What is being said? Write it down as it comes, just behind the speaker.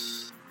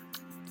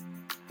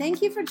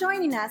Thank you for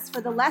joining us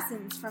for the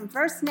Lessons from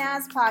First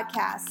Naz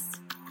podcast.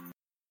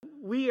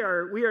 We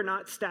are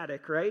not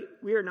static, right?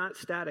 We are not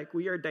static.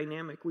 We are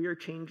dynamic. We are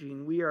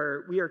changing. We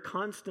are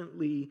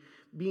constantly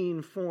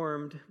being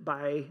formed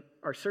by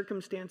our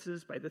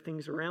circumstances, by the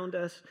things around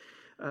us,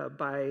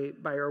 by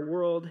our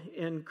world.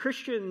 And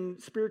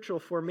Christian spiritual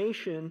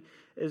formation,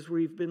 as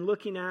we've been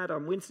looking at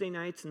on Wednesday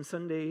nights and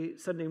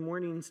Sunday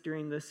mornings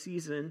during this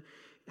season,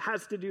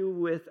 has to do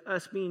with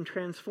us being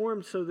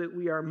transformed so that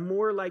we are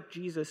more like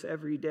Jesus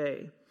every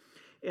day.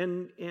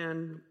 And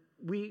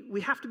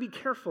we have to be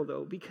careful,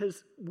 though,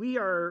 because we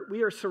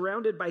are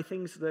surrounded by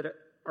things that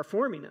are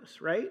forming us,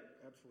 right?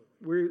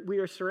 Absolutely. We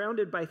are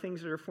surrounded by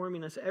things that are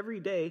forming us every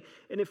day,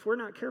 and if we're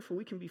not careful,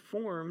 we can be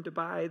formed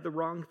by the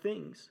wrong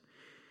things.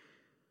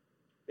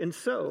 And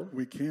so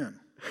we can.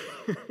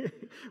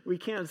 We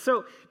can.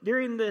 So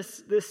during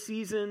this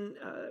season,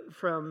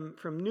 from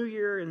New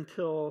Year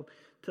until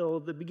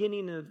the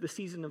beginning of the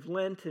season of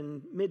Lent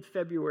in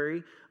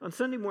mid-February, on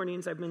Sunday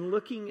mornings, I've been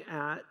looking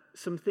at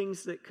some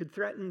things that could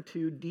threaten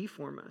to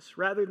deform us.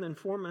 Rather than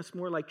form us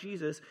more like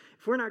Jesus,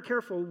 if we're not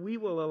careful, we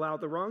will allow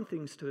the wrong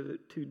things to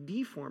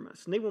deform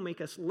us, and they will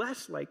make us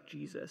less like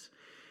Jesus.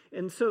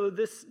 And so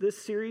this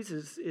series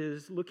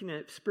is looking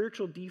at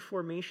spiritual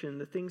deformation,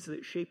 the things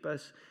that shape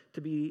us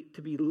to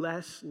be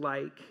less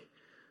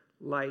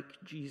like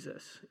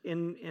Jesus.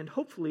 And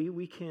hopefully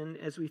we can,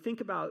 as we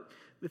think about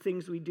the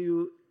things we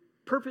do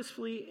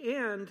purposefully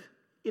and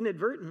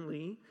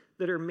inadvertently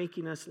that are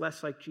making us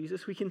less like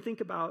Jesus, we can think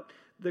about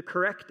the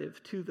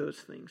corrective to those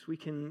things. We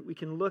can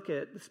look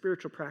at the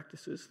spiritual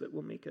practices that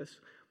will make us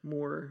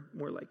more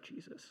like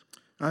Jesus.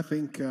 I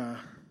think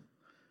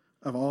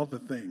of all the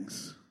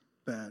things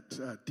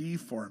that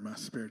deform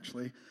us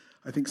spiritually,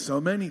 I think so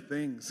many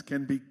things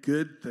can be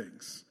good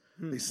things.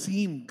 They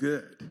seem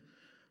good.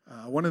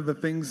 One of the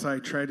things I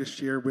try to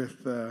share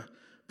with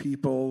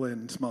people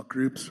in small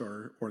groups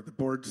or the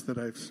boards that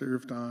I've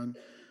served on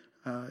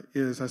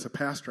is, as a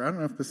pastor, I don't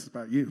know if this is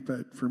about you,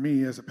 but for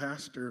me as a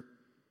pastor,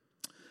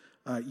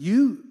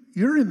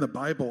 you're in the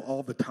Bible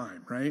all the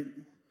time, right?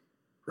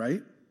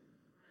 Right?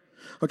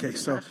 Okay,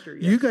 so pastor,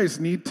 yes. You guys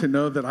need to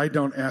know that I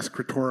don't ask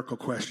rhetorical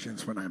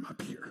questions when I'm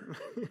up here.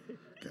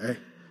 Okay?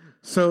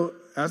 So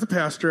as a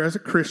pastor, as a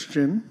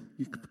Christian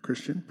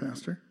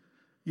pastor,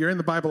 you're in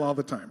the Bible all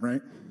the time,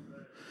 right?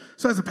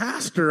 So as a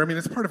pastor,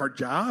 it's part of our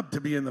job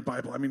to be in the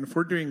Bible. If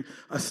we're doing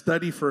a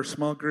study for a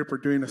small group or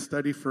doing a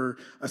study for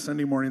a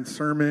Sunday morning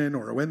sermon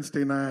or a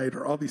Wednesday night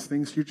or all these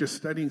things, you're just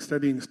studying.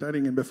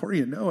 And before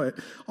you know it,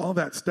 all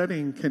that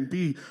studying can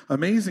be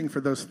amazing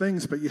for those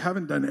things, but you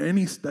haven't done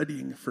any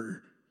studying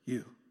for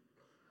you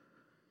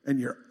and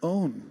your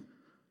own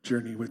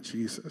journey with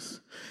Jesus.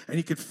 And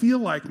you could feel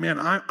like, man,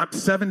 I'm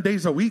 7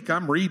 days a week,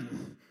 I'm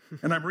reading.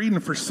 And I'm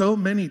reading for so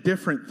many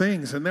different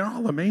things, and they're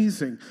all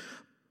amazing.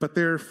 But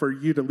they're for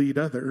you to lead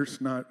others,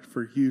 not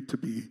for you to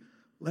be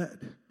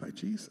led by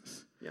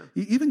Jesus. Yeah.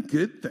 Even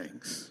good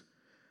things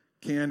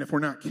can, if we're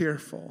not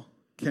careful,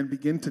 can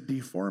begin to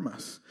deform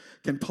us,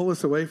 can pull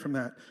us away from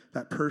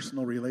that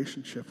personal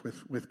relationship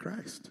with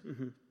Christ.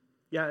 Mm-hmm.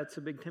 Yeah, it's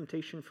a big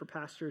temptation for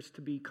pastors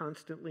to be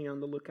constantly on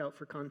the lookout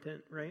for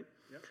content, right?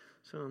 Yep.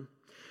 So,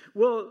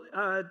 well,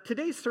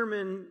 today's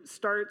sermon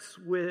starts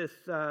with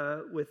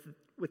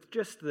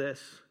just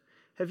this.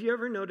 Have you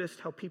ever noticed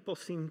how people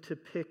seem to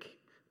pick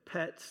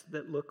pets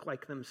that look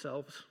like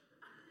themselves?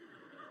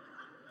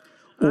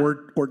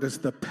 Or does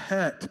the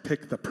pet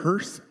pick the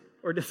person?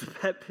 Or does the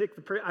pet pick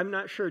the person? I'm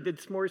not sure. Did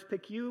S'mores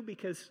pick you?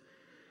 Because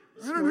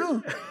I don't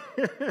know.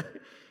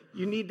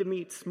 You need to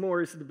meet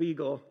S'mores the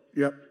beagle.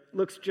 Yep.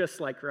 Looks just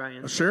like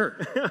Ryan. Sure.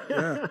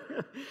 Yeah.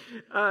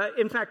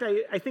 In fact,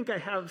 I think I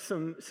have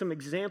some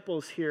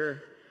examples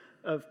here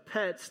of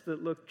pets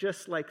that look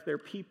just like their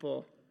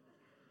people.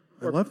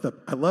 I love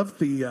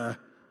the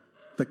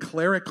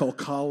clerical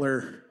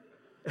collar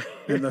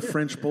and the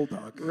French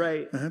bulldog.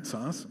 Right. That's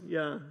awesome.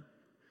 Yeah.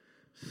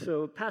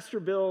 So Pastor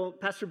Bill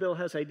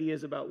has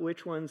ideas about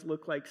which ones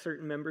look like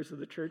certain members of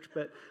the church,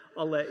 but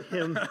I'll let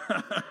him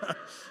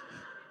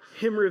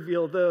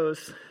reveal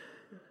those.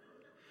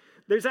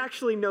 There's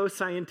actually no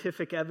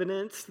scientific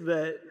evidence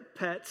that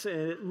pets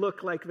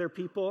look like their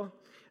people.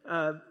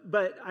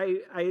 But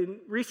I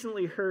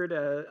recently heard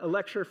a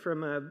lecture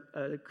from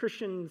a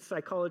Christian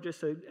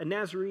psychologist, a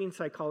Nazarene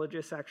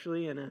psychologist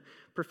actually, and a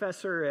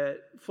professor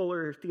at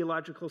Fuller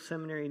Theological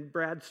Seminary,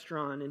 Brad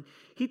Strawn. And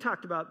he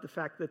talked about the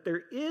fact that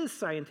there is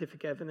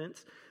scientific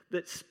evidence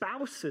that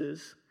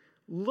spouses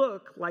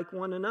look like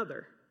one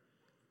another.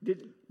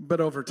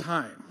 But over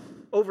time.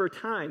 Over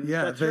time,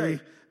 yeah, that's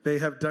right. They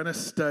have done a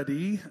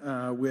study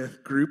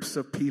with groups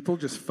of people,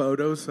 just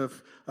photos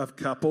of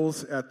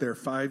couples at their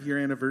 5-year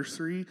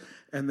anniversary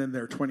and then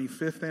their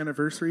 25th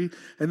anniversary.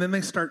 And then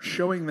they start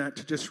showing that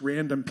to just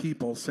random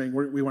people saying,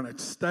 we want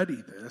to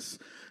study this.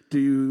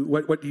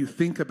 What do you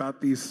think about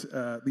these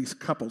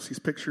couples, these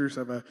pictures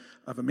of a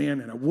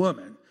man and a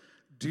woman?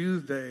 Do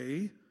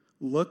they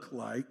look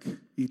like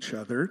each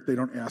other? They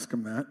don't ask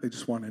them that. They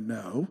just want to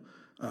know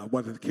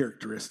what are the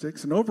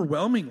characteristics. And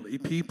overwhelmingly,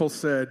 people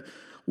said,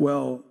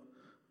 well,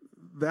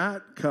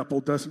 that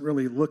couple doesn't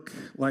really look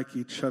like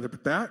each other,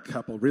 but that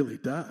couple really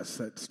does.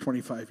 That's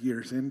 25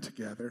 years in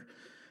together.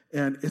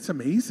 And it's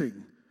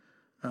amazing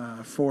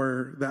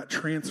for that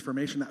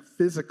transformation, that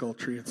physical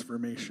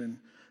transformation,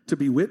 to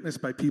be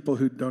witnessed by people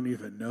who don't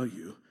even know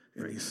you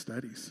in these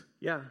studies.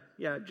 Yeah,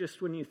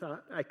 just when you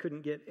thought I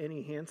couldn't get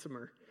any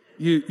handsomer.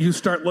 You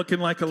start looking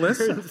like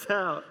Alyssa. Turns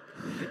out.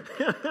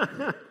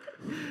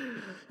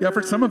 Yeah,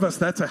 for some of us,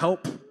 that's a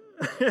help.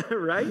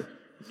 Right?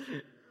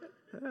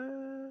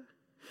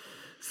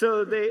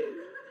 So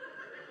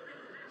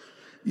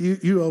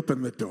You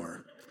open the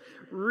door.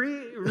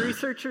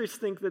 Researchers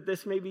think that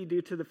this may be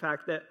due to the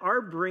fact that our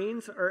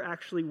brains are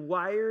actually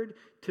wired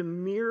to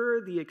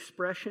mirror the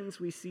expressions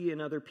we see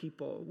in other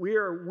people. We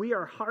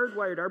are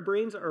hardwired. Our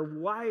brains are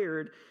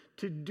wired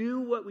to do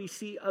what we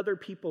see other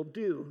people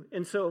do.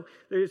 And so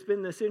there's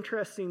been this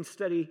interesting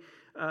study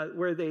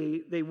where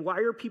they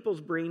wire people's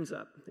brains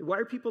up. They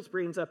wire people's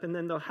brains up, and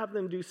then they'll have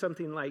them do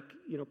something like,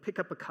 pick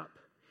up a cup.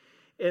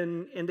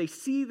 And they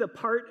see the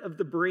part of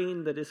the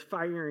brain that is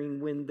firing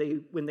when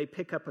they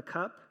pick up a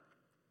cup.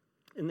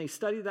 And they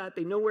study that,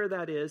 they know where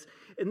that is,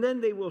 and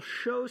then they will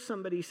show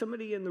somebody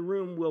in the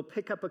room will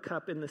pick up a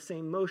cup in the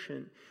same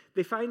motion.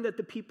 They find that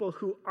the people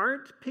who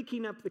aren't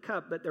picking up the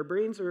cup, but their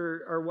brains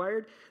are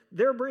wired,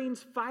 their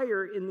brains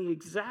fire in the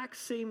exact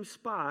same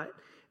spot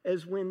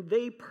as when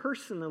they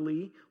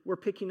personally were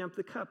picking up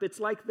the cup.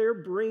 It's like their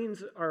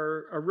brains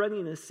are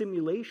running a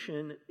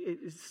simulation.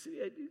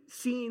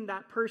 Seeing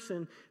that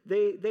person,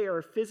 they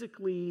are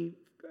physically,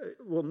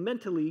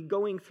 mentally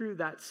going through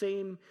that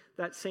same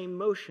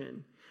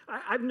motion.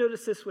 I've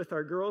noticed this with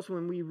our girls.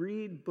 When we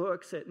read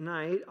books at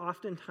night,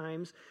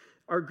 oftentimes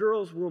our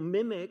girls will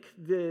mimic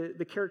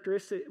the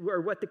characteristic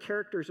or what the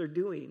characters are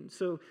doing.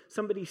 So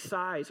somebody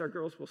sighs, our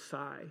girls will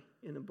sigh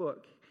in a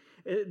book.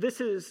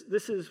 This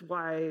is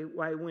why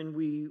when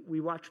we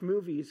watch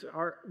movies,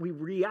 we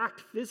react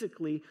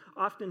physically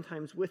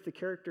oftentimes with the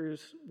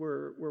characters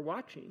we're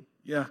watching.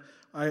 Yeah,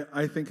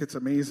 I think it's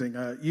amazing.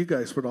 You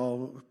guys would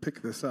all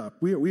pick this up.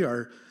 We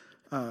are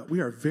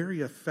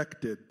very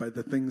affected by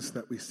the things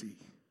that we see.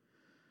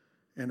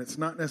 And it's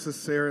not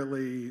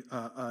necessarily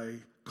a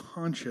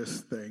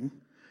conscious thing.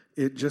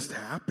 It just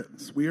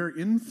happens. We are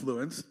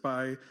influenced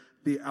by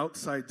the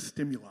outside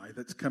stimuli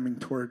that's coming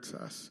towards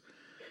us.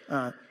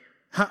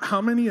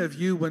 How many of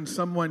you, when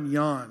someone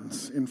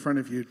yawns in front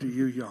of you, do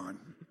you yawn?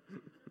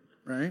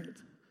 Right?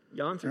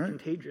 Yawns are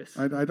contagious.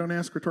 I don't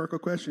ask rhetorical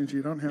questions.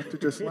 You don't have to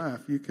just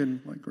laugh. You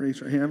can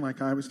raise your hand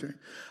like I was doing.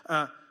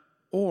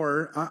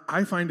 Or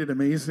I find it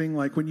amazing,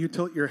 like when you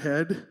tilt your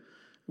head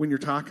when you're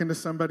talking to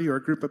somebody or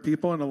a group of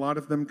people, and a lot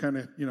of them kind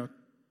of,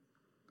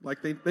 like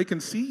they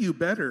can see you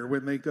better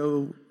when they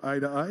go eye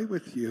to eye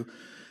with you.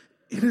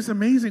 It is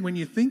amazing when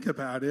you think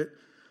about it,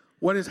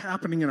 what is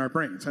happening in our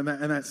brains. And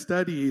that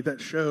study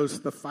that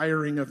shows the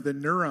firing of the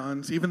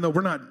neurons, even though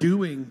we're not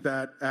doing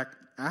that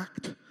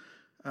act,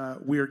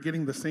 we are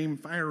getting the same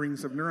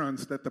firings of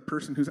neurons that the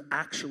person who's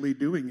actually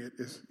doing it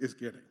is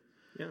getting.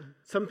 Yeah.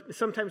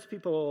 Sometimes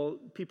people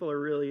are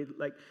really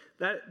like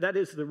that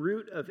is the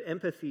root of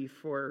empathy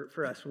for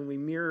us when we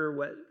mirror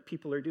what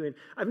people are doing.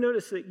 I've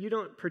noticed that you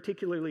don't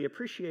particularly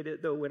appreciate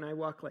it though when I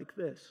walk like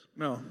this.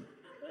 No.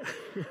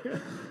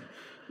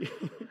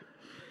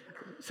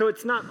 So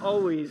it's not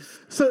always.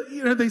 So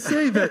they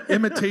say that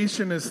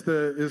imitation is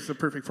the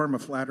perfect form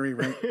of flattery,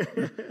 right?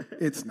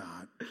 It's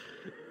not.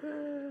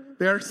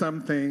 There are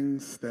some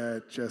things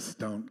that just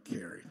don't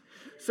carry.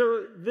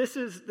 So this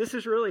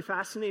is really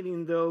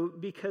fascinating, though,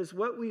 because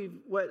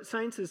what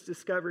science is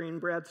discovering,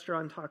 Brad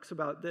Strawn talks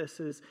about this,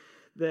 is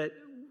that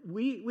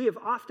we have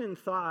often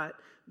thought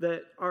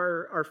that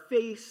our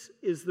face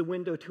is the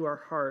window to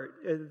our heart,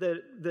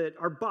 that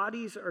our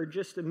bodies are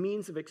just a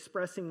means of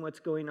expressing what's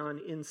going on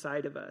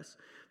inside of us.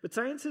 But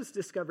science has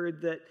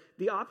discovered that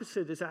the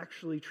opposite is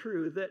actually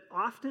true, that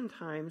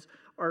oftentimes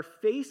our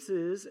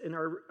faces and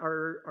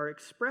our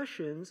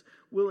expressions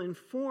will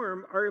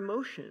inform our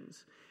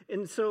emotions.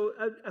 And so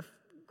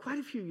quite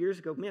a few years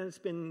ago, it's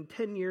been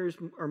 10 years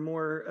or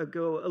more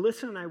ago,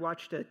 Alyssa and I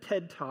watched a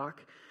TED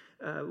Talk.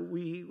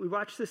 We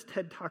watched this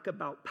TED Talk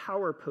about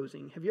power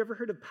posing. Have you ever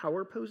heard of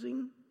power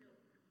posing?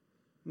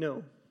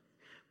 No.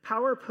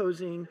 Power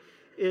posing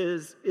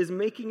is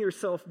making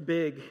yourself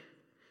big.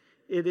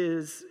 It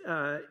is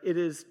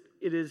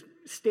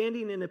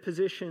standing in a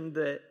position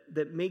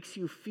that makes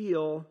you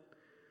feel,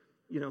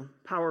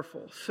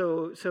 powerful.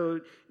 So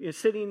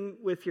sitting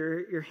with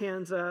your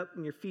hands up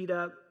and your feet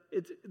up.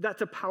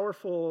 That's a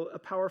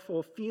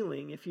powerful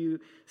feeling. If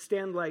you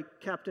stand like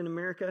Captain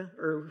America,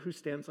 or who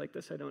stands like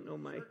this? I don't know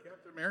my.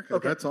 Captain America.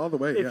 Okay. That's all the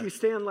way. If you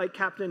stand like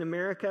Captain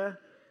America,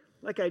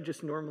 like I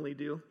just normally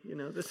do,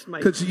 this is my.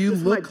 Because you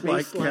look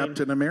like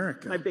Captain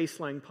America. My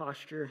baseline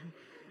posture.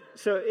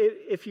 So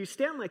if you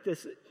stand like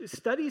this,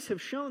 studies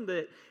have shown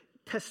that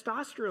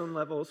testosterone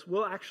levels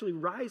will actually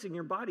rise in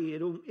your body.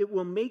 It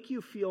will make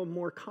you feel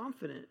more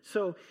confident.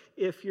 So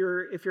if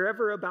you're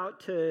ever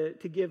about to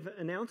give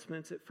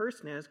announcements at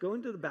First Naz, go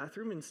into the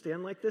bathroom and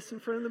stand like this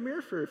in front of the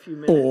mirror for a few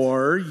minutes.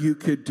 Or you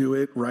could do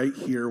it right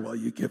here while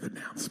you give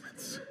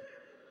announcements.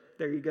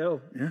 There you go.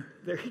 Yeah.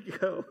 There you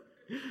go.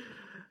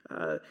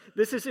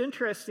 This is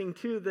interesting,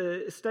 too.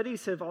 The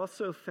studies have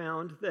also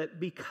found that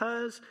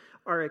because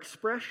our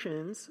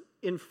expressions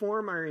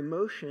inform our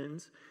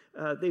emotions,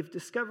 they've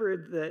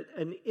discovered that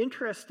an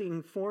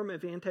interesting form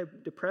of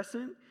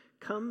antidepressant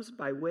comes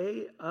by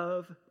way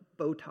of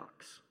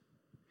Botox.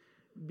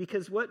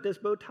 Because what does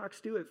Botox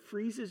do? It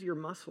freezes your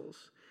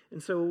muscles.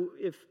 And so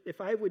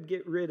if I would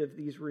get rid of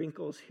these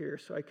wrinkles here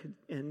so I could,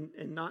 and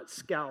not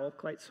scowl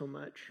quite so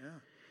much.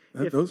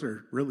 Yeah. Those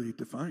are really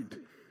defined.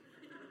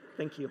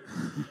 Thank you.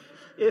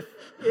 If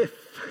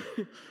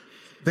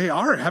They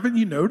are, haven't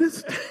you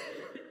noticed?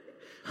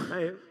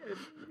 I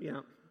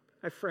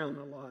frown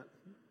a lot.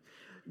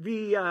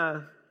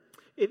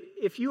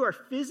 If you are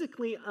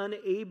physically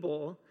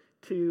unable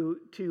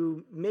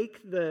to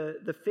make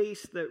the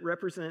face that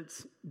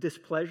represents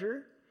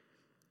displeasure,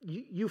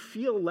 you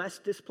feel less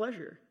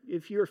displeasure.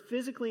 If you're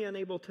physically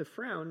unable to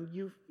frown,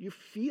 you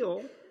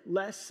feel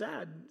less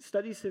sad.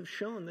 Studies have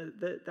shown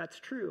that that's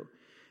true.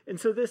 And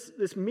so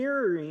this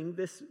mirroring,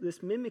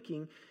 this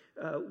mimicking,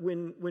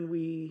 when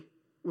we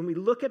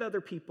look at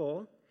other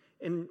people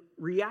and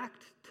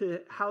react to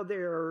how they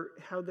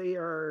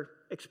are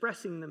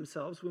expressing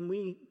themselves, when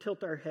we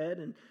tilt our head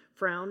and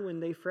frown when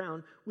they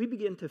frown, we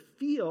begin to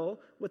feel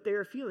what they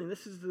are feeling.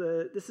 This is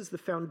the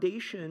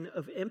foundation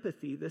of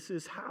empathy. This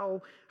is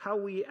how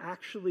we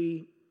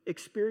actually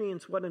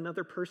experience what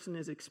another person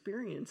is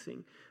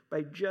experiencing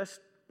by just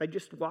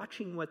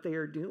watching what they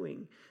are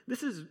doing.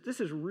 This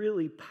is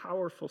really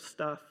powerful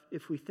stuff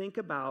if we think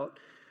about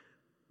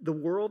the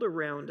world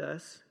around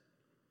us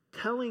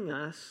telling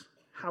us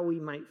how we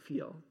might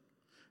feel.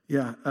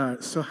 Yeah.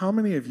 So how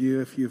many of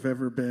you, if you've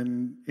ever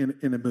been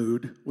in a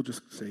mood, we'll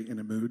just say in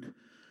a mood,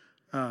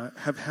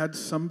 have had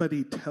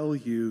somebody tell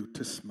you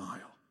to smile?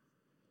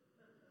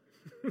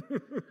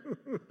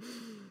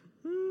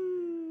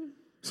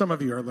 Some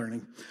of you are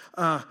learning.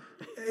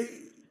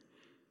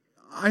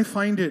 I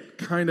find it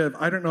kind of,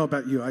 I don't know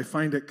about you, I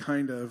find it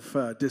kind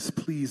of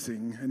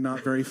displeasing and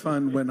not very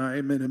fun when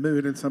I'm in a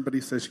mood and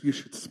somebody says, you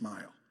should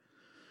smile.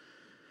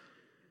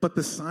 But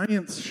the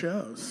science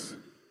shows,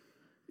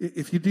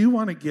 if you do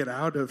want to get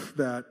out of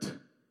that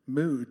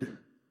mood,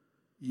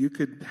 you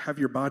could have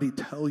your body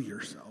tell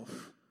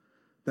yourself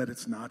that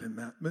it's not in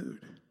that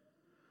mood.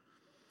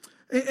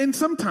 And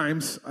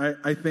sometimes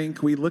I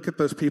think we look at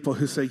those people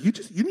who say,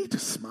 you need to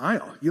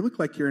smile. You look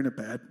like you're in a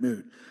bad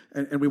mood.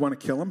 And we want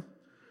to kill them.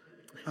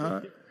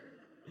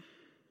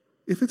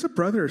 If it's a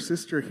brother or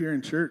sister here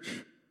in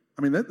church,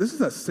 I mean, this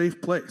is a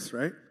safe place,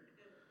 right?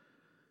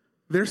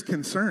 There's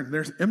concern.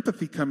 There's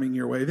empathy coming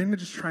your way. They're not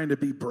just trying to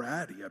be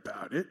bratty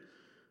about it,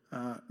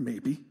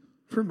 maybe,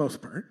 for the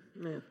most part.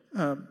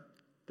 Yeah.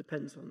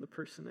 Depends on the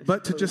person, I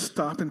But suppose. to just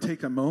stop and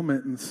take a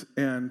moment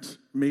and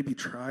maybe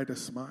try to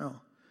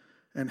smile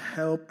and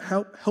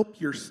help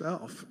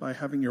yourself by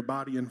having your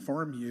body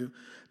inform you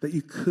that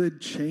you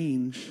could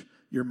change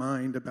your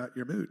mind about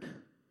your mood.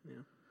 Yeah.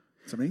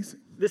 It's amazing.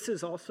 This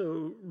is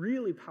also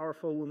really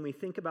powerful when we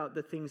think about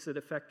the things that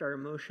affect our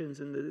emotions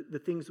and the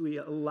things we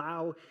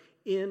allow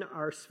in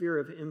our sphere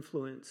of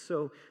influence.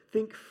 So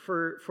think,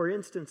 for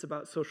instance,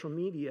 about social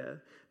media,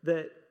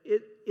 that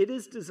it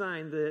is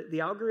designed, the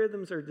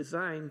algorithms are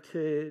designed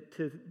to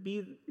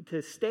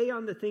stay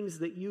on the things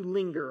that you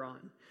linger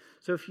on.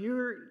 So if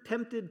you're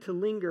tempted to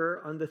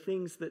linger on the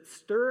things that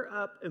stir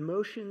up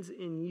emotions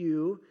in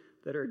you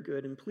that are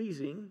good and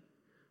pleasing,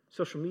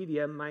 social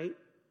media might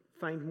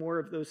find more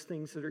of those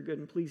things that are good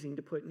and pleasing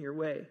to put in your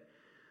way.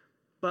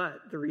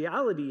 But the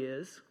reality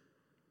is,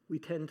 we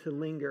tend to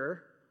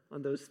linger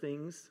on those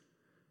things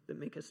that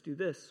make us do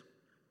this.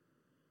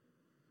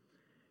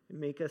 And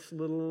make us a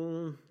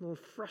little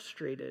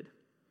frustrated.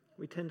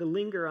 We tend to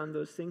linger on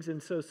those things,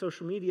 and so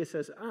social media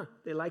says,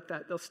 they like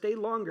that. They'll stay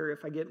longer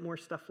if I get more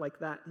stuff like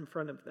that in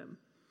front of them.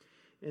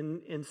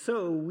 And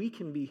so we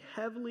can be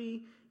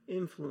heavily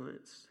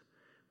influenced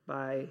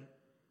by,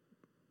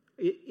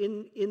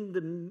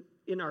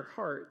 in our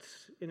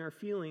hearts, in our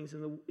feelings,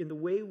 in the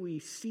way we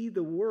see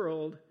the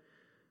world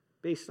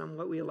based on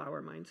what we allow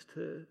our minds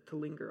to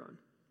linger on.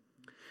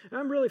 And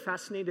I'm really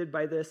fascinated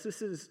by this.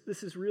 This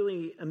is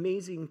really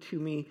amazing to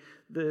me.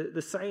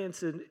 The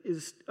science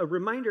is a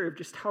reminder of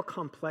just how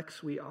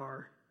complex we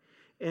are,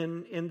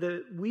 and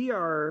that we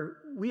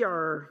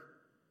are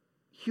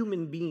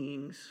human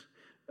beings.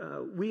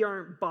 We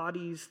aren't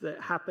bodies that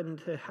happen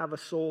to have a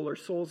soul or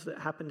souls that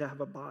happen to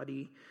have a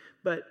body,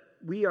 but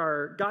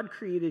God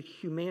created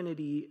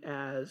humanity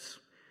as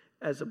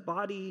a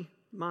body,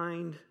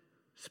 mind,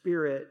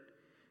 spirit.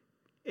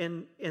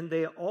 And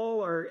they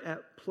all are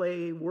at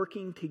play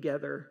working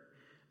together.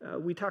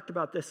 We talked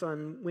about this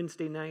on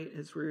Wednesday night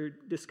as we were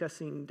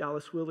discussing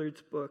Dallas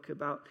Willard's book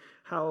about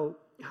how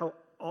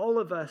all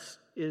of us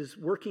is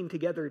working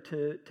together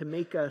to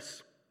make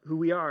us who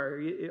we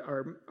are.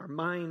 Our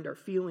mind, our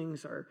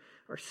feelings, our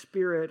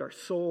spirit, our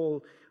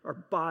soul, our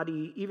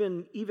body,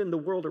 even the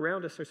world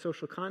around us, our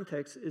social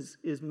context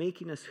is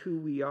making us who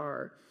we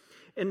are.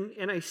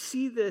 And I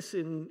see this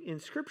in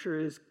Scripture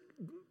as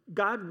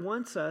God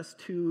wants us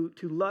to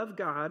love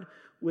God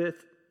with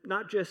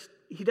not just,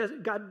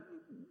 God,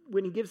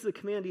 when he gives the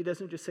command, he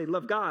doesn't just say,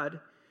 love God.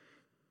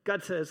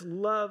 God says,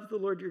 love the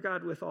Lord your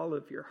God with all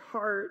of your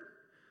heart,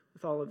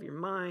 with all of your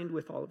mind,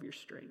 with all of your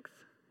strength.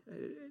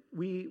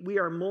 We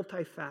are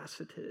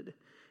multifaceted,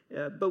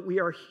 but we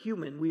are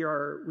human. We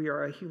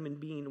are a human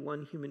being,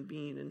 one human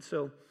being. And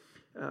so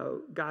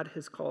God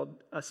has called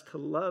us to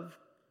love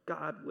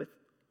God with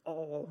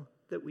all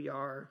that we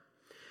are.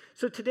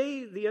 So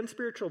today, the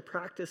unspiritual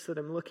practice that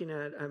I'm looking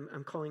at,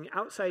 I'm calling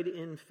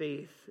outside-in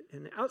faith.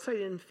 And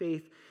outside-in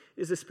faith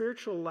is a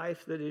spiritual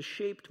life that is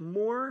shaped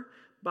more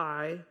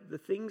by the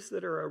things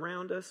that are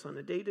around us on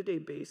a day-to-day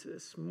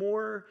basis,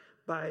 more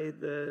by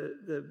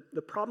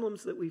the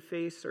problems that we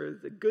face or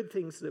the good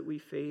things that we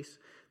face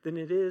than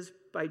it is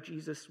by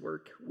Jesus'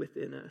 work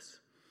within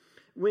us.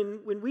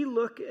 When we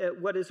look at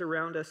what is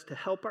around us to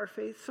help our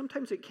faith,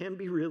 sometimes it can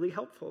be really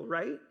helpful,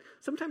 right?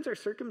 Sometimes our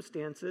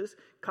circumstances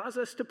cause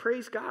us to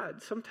praise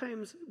God.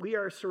 Sometimes we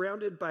are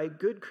surrounded by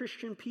good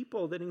Christian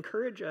people that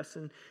encourage us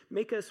and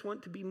make us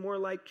want to be more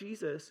like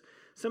Jesus.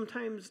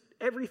 Sometimes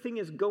everything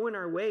is going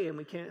our way and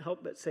we can't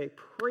help but say,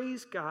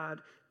 praise God,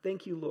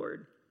 thank you,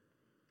 Lord.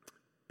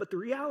 But the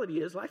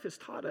reality is life has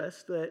taught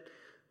us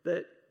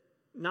that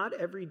not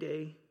every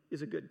day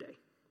is a good day.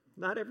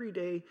 Not every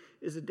day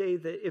is a day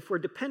that if we're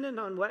dependent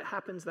on what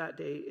happens that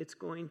day, it's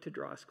going to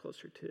draw us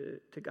closer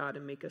to God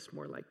and make us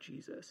more like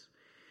Jesus.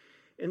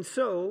 And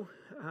so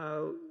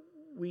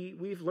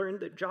we've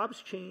learned that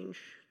jobs change,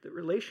 that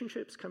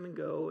relationships come and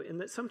go, and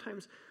that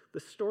sometimes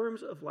the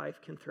storms of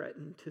life can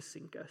threaten to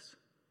sink us.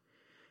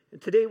 And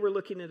today we're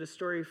looking at a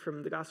story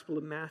from the Gospel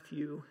of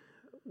Matthew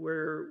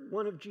where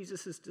one of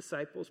Jesus'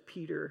 disciples,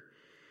 Peter,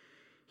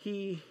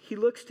 he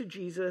looks to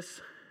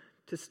Jesus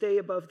to stay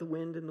above the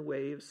wind and the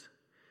waves,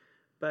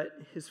 but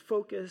his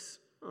focus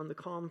on the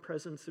calm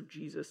presence of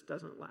Jesus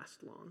doesn't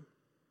last long.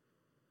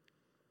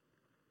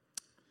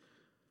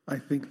 I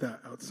think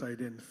that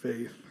outside-in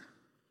faith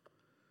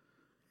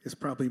is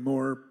probably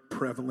more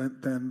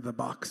prevalent than the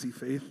boxy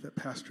faith that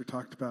Pastor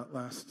talked about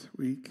last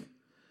week,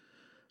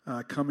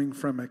 coming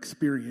from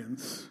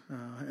experience.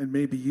 And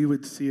maybe you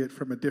would see it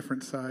from a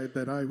different side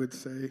that I would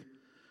say.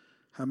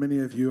 How many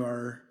of you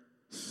are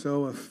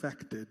so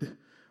affected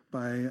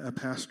by a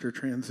pastor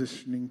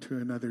transitioning to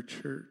another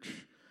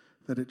church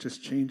that it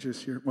just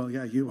changes your, well,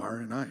 yeah, you are,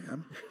 and I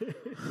am.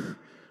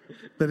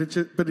 But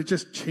it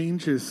just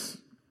changes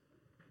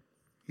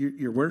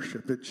your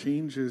worship. It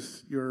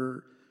changes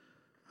your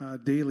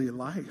daily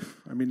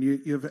life. I mean,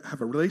 you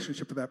have a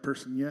relationship with that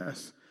person,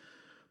 yes,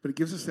 but it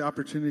gives us the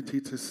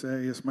opportunity to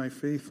say, is my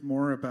faith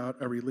more about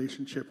a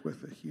relationship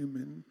with a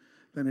human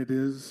than it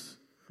is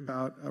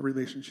about a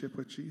relationship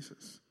with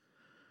Jesus?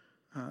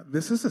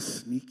 This is a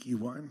sneaky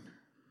one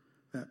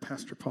that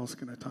Pastor Paul's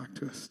going to talk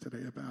to us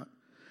today about.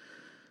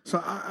 So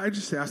I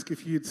just ask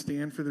if you'd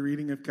stand for the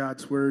reading of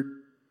God's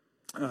word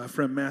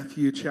from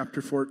Matthew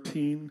chapter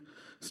 14,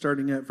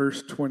 starting at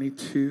verse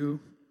 22.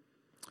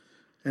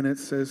 And it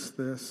says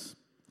this: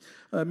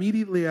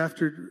 immediately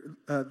after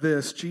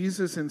this,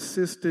 Jesus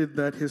insisted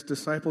that his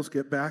disciples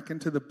get back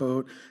into the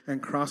boat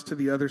and cross to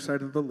the other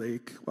side of the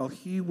lake while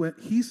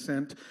he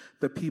sent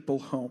the people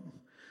home.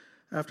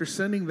 After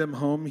sending them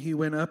home, he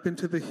went up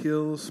into the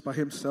hills by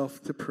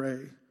himself to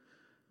pray.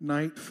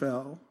 Night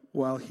fell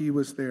while he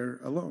was there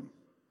alone.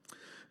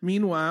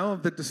 Meanwhile,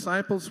 the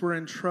disciples were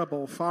in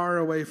trouble far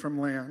away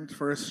from land,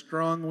 for a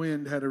strong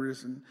wind had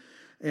arisen,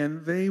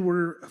 and they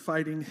were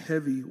fighting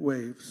heavy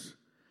waves.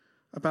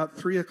 About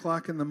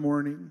 3:00 in the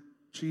morning,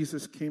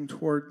 Jesus came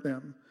toward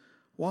them,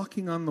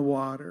 walking on the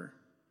water.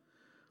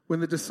 When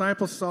the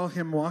disciples saw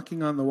him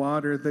walking on the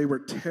water, they were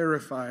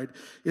terrified.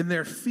 In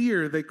their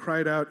fear, they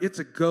cried out, "It's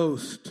a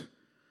ghost!"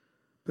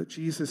 But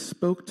Jesus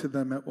spoke to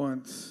them at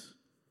once.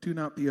 "Do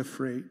not be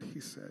afraid,"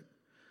 he said.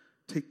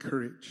 "Take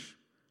courage.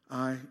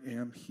 I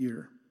am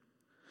here."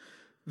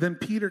 Then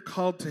Peter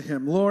called to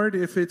him, "Lord,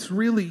 if it's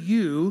really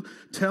you,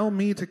 tell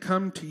me to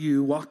come to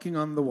you walking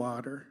on the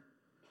water."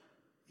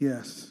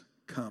 "Yes,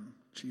 come,"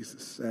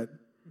 Jesus said.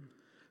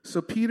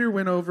 So Peter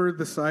went over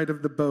the side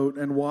of the boat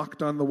and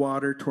walked on the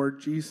water toward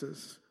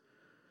Jesus.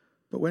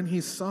 But when he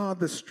saw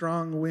the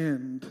strong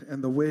wind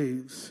and the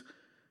waves,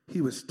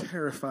 he was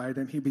terrified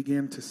and he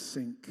began to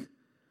sink.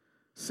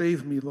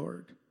 "Save me,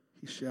 Lord,"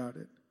 he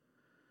shouted.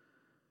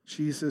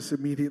 Jesus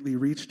immediately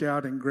reached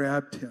out and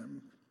grabbed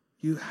him.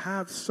 "You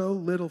have so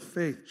little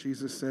faith,"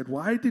 Jesus said.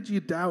 "Why did you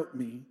doubt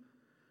me?"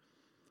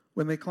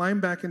 When they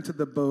climbed back into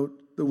the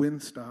boat, the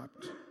wind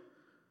stopped.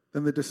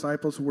 Then the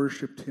disciples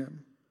worshiped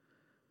him.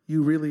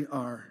 "You really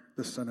are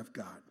the Son of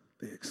God,"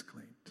 they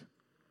exclaimed.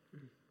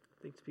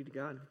 Thanks be to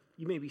God.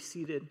 You may be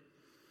seated.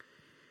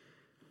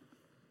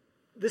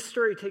 This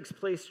story takes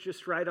place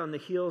just right on the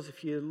heels.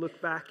 If you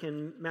look back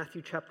in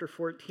Matthew chapter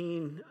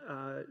 14,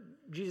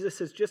 Jesus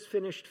has just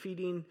finished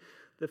feeding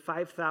the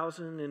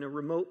 5,000 in a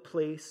remote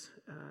place.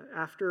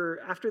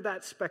 After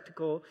that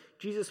spectacle,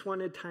 Jesus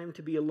wanted time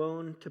to be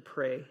alone to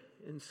pray.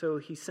 And so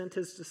he sent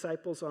his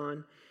disciples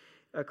on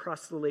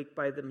across the lake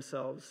by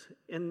themselves.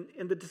 And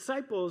the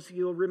disciples,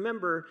 you'll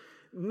remember,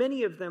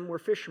 many of them were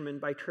fishermen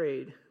by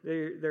trade.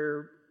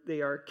 They're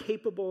they are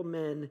capable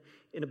men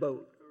in a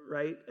boat,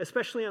 right?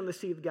 Especially on the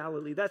Sea of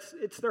Galilee.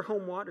 It's their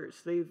home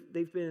waters.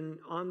 They've been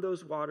on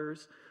those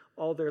waters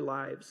all their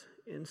lives.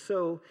 And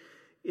so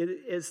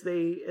as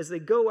they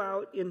go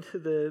out into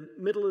the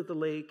middle of the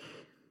lake,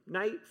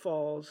 night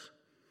falls,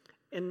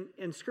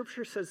 and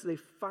Scripture says they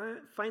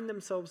find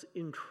themselves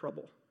in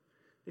trouble.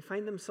 They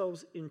find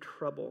themselves in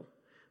trouble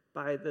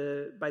by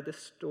the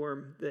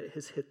storm that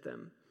has hit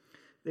them.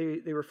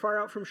 They were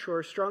far out from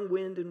shore. Strong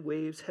wind and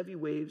waves, heavy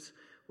waves,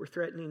 were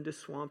threatening to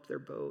swamp their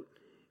boat.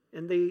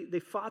 And they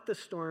fought the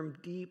storm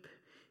deep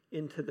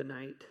into the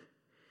night.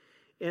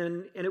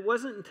 And it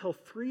wasn't until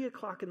 3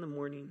 o'clock in the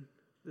morning,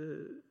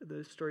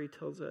 the story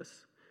tells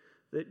us,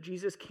 that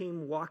Jesus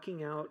came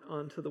walking out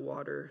onto the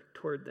water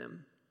toward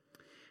them.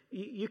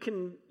 You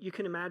can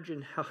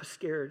imagine how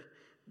scared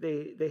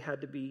they had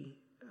to be.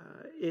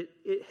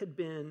 It had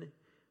been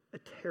a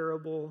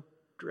terrible,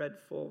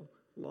 dreadful,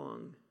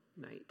 long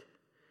night.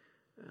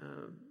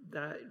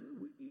 That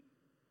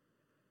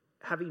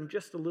having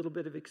just a little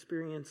bit of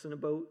experience in a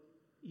boat,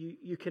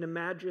 you can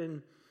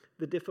imagine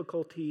the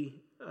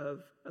difficulty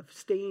of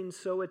staying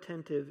so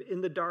attentive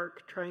in the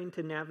dark, trying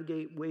to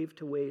navigate wave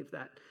to wave,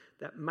 that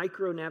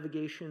micro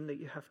navigation that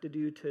you have to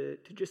do to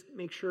just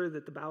make sure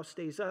that the bow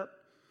stays up,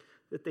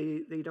 that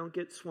they don't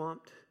get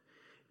swamped.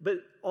 But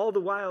all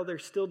the while, they're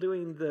still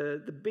doing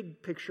the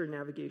big picture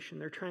navigation.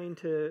 They're trying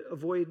to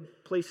avoid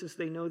places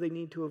they know they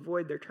need to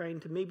avoid. They're trying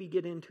to maybe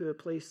get into a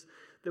place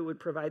that would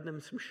provide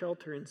them some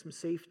shelter and some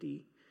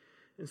safety.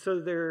 And so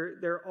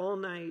they're all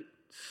night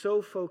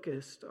so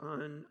focused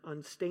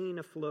on staying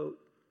afloat.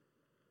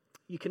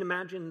 You can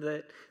imagine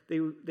that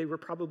they were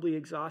probably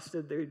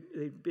exhausted.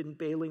 They'd been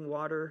bailing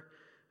water.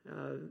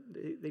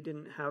 They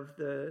didn't have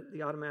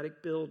the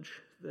automatic bilge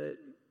that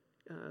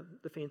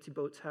the fancy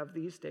boats have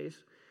these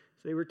days.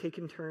 So they were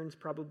taking turns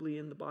probably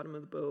in the bottom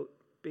of the boat,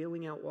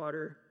 bailing out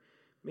water,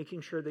 making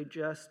sure they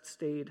just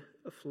stayed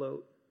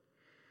afloat.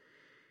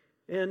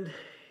 And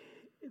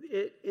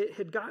it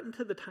had gotten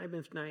to the time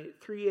of night,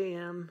 3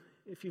 a.m.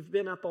 If you've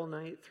been up all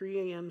night,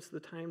 3 a.m. is the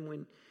time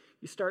when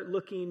you start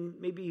looking,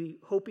 maybe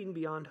hoping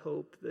beyond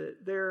hope,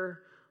 that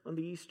there on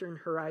the eastern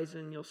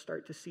horizon you'll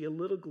start to see a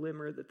little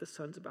glimmer that the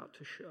sun's about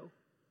to show.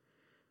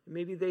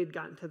 Maybe they'd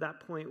gotten to that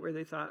point where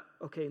they thought,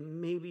 okay,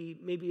 maybe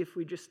if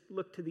we just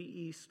look to the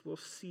east, we'll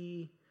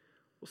see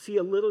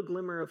a little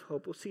glimmer of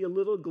hope. We'll see a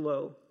little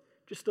glow,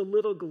 just a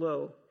little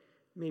glow.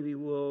 Maybe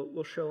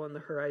we'll show on the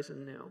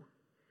horizon now.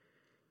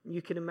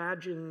 You can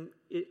imagine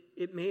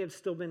it may have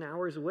still been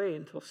hours away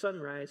until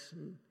sunrise,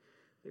 and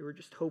they were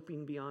just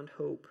hoping beyond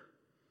hope.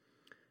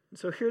 And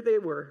so here they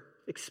were,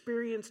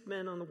 experienced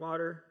men on the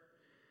water,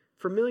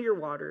 familiar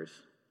waters,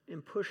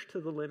 and pushed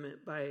to the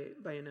limit by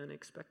an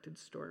unexpected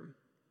storm.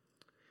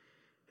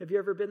 Have you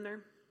ever been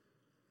there?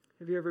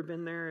 Have you ever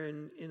been there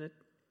in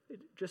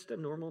just a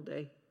normal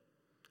day?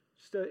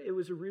 It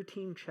was a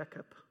routine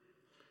checkup.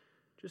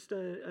 Just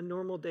a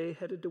normal day,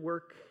 headed to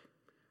work,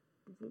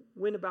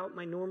 went about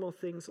my normal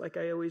things like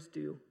I always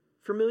do.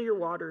 Familiar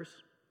waters,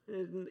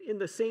 in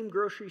the same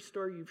grocery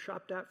store you've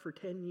shopped at for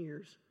 10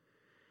 years.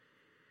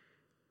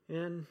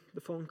 And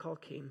the phone call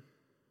came.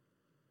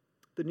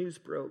 The news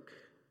broke.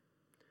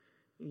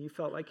 And you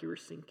felt like you were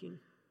sinking.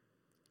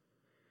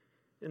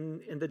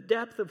 And the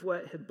depth of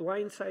what had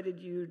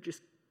blindsided you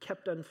just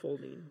kept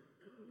unfolding.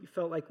 You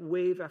felt like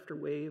wave after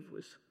wave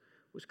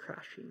was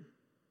crashing.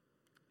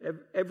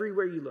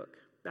 Everywhere you look,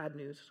 bad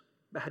news,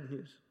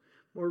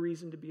 more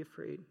reason to be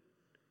afraid,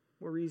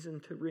 more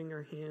reason to wring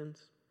our hands.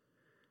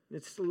 And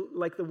it's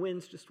like the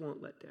winds just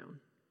won't let down.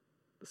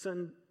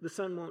 The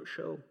sun won't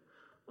show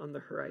on the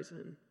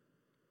horizon.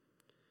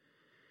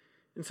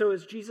 And so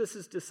as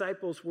Jesus'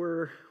 disciples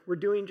were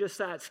doing just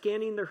that,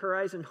 scanning the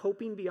horizon,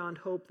 hoping beyond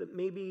hope that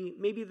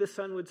maybe the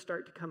sun would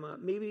start to come up.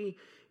 Maybe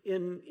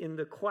in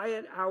the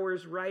quiet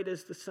hours right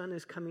as the sun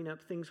is coming up,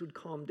 things would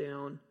calm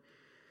down.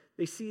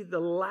 They see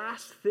the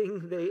last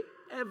thing they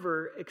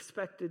ever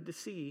expected to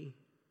see.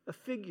 A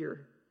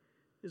figure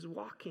is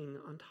walking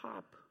on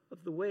top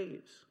of the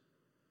waves.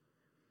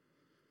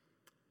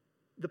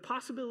 The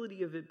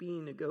possibility of it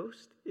being a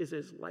ghost is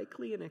as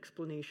likely an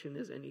explanation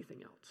as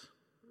anything else,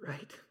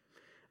 right?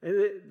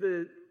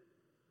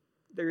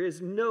 There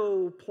is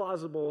no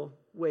plausible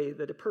way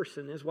that a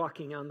person is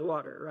walking on the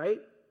water,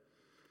 right?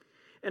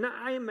 And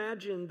I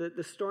imagine that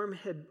the storm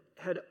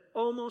had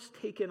almost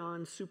taken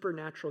on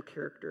supernatural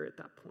character at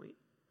that point.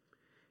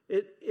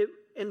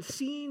 And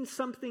seeing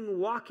something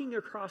walking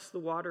across the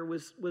water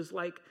was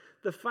like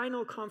the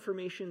final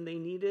confirmation they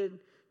needed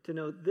to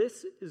know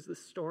this is the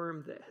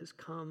storm that has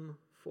come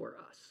for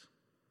us.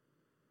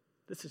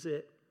 This is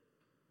it.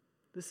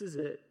 This is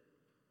it.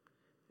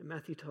 And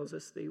Matthew tells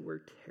us they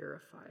were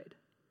terrified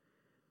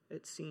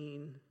at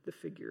seeing the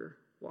figure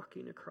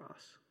walking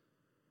across.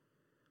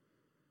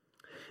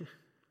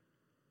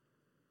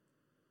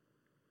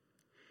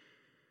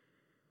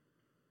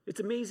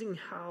 It's amazing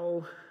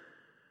how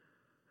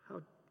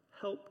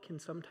help can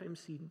sometimes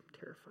seem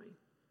terrifying.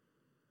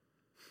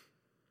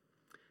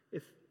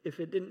 If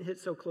it didn't hit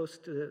so close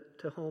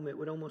to home, it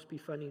would almost be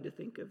funny to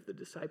think of the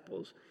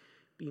disciples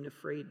being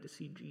afraid to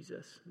see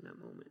Jesus in that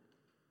moment.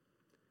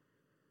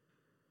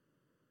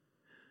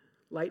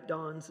 Light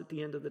dawns at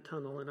the end of the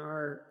tunnel, and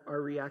our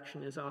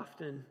reaction is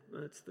often,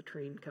 well, it's the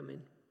train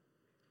coming.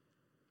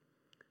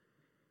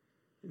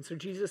 And so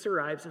Jesus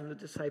arrives, and the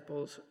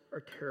disciples are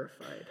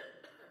terrified.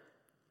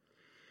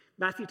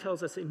 Matthew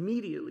tells us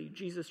immediately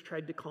Jesus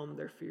tried to calm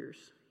their fears.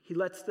 He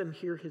lets them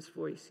hear his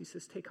voice. He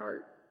says, take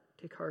heart,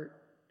 take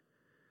heart.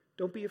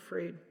 Don't be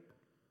afraid.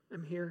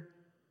 I'm here.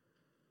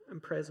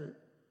 I'm present.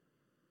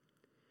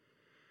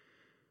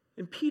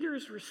 And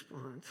Peter's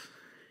response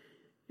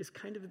is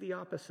kind of the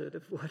opposite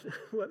of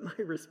what my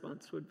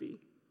response would be.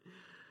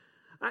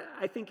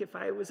 I think if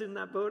I was in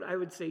that boat, I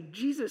would say,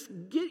 Jesus,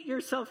 get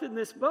yourself in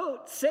this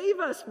boat. Save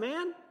us,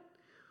 man.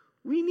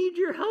 We need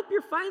your help.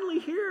 You're finally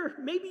here.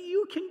 Maybe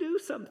you can do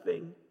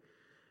something.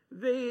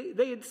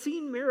 They had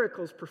seen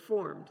miracles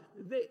performed.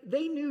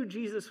 They knew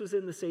Jesus was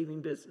in the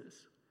saving business.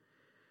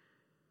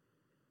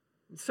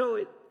 And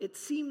so it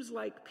seems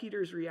like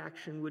Peter's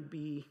reaction would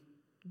be,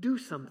 do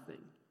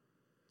something.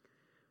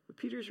 But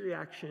Peter's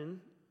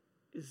reaction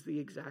is the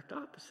exact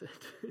opposite.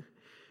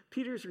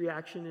 Peter's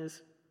reaction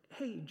is,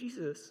 hey,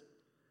 Jesus,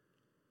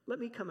 let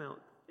me come out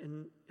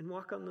and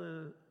walk on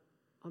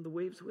the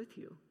waves with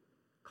you.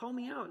 Call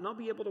me out, and I'll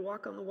be able to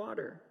walk on the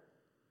water.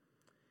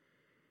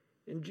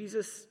 And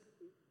Jesus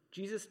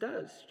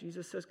does.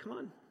 Jesus says,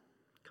 come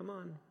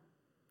on.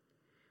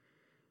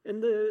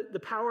 And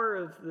the power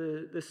of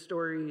this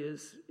story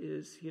is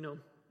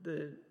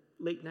the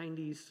late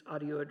 90s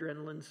audio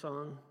adrenaline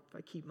song, if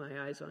I keep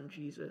my eyes on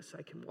Jesus,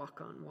 I can walk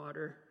on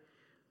water.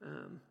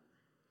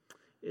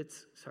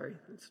 It's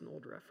an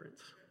old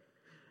reference.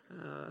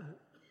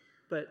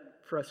 But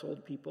for us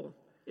old people,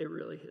 it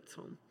really hits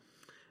home.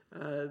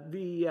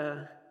 The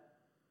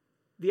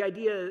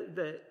idea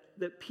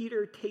that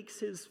Peter takes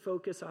his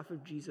focus off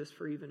of Jesus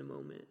for even a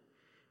moment,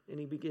 and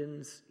he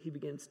begins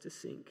to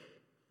sink.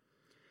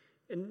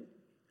 And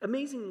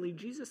amazingly,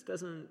 Jesus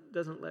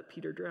doesn't let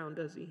Peter drown,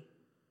 does he?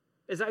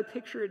 As I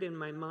picture it in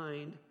my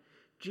mind,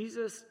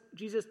 Jesus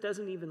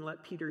doesn't even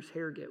let Peter's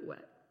hair get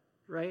wet,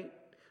 right?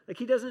 Like,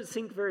 he doesn't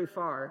sink very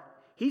far.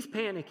 He's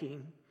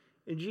panicking,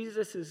 and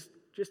Jesus is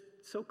just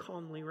so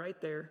calmly right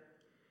there.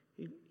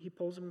 He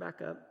pulls him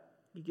back up.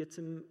 He gets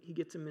him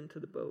into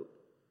the boat.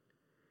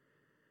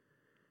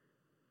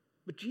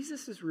 But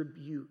Jesus'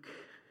 rebuke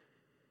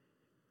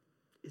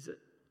is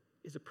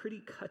a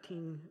pretty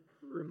cutting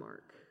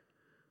remark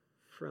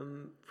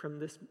from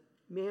this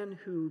man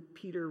who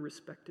Peter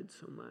respected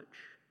so much.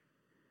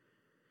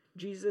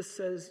 Jesus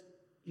says,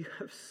 you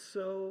have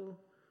so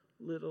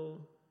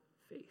little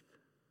faith.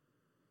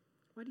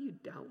 Why do you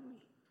doubt me?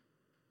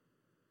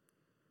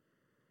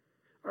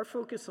 Our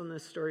focus on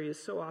this story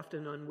is so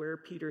often on where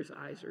Peter's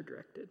eyes are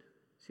directed.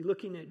 Is he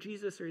looking at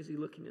Jesus or is he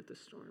looking at the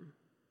storm?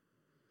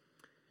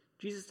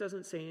 Jesus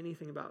doesn't say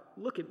anything about,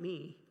 look at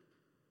me.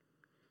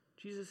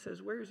 Jesus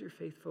says, where is your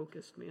faith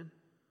focused, man?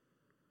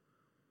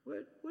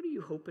 What are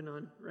you hoping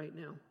on right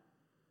now?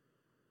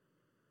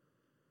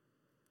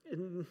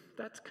 And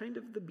that's kind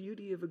of the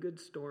beauty of a good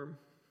storm.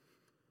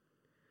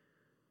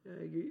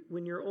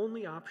 When your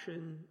only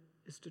option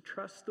is to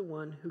trust the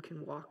one who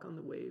can walk on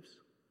the waves.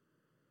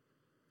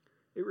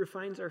 It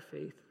refines our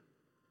faith.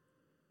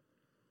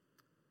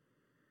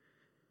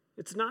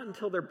 It's not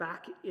until they're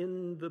back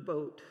in the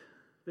boat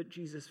that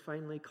Jesus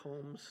finally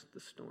calms the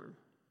storm.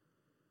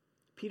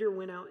 Peter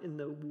went out in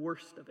the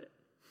worst of it.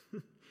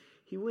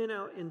 He went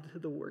out into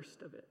the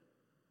worst of it.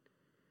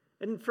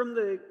 And from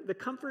the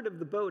comfort of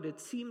the boat, it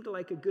seemed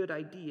like a good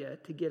idea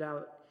to get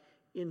out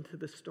into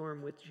the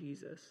storm with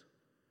Jesus.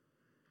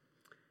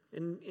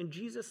 And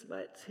Jesus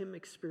lets him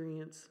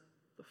experience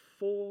the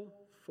full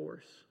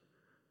force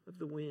of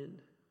the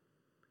wind,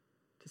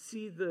 to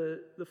see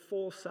the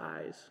full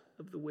size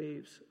of the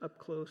waves up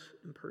close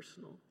and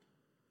personal.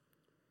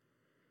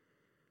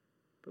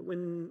 But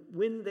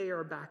when they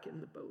are back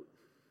in the boat,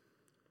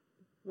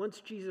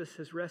 once Jesus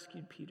has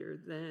rescued Peter,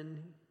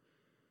 then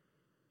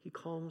he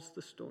calms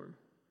the storm.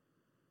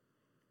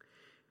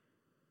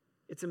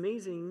 It's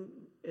amazing,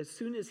 as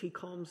soon as he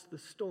calms the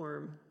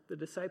storm, the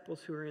disciples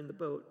who are in the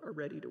boat are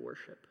ready to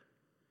worship.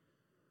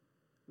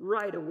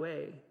 Right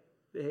away,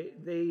 they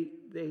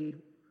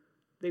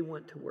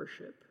want to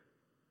worship.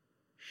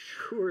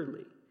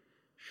 Surely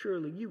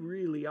you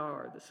really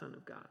are the Son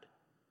of God.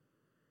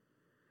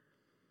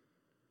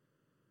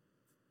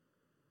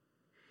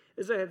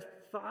 As I have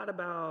thought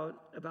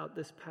about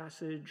this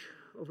passage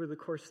over the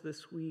course of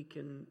this week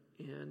and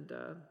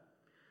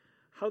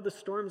how the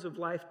storms of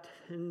life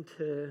tend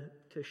to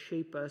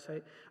shape us,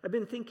 I've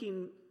been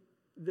thinking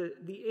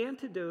the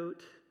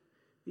antidote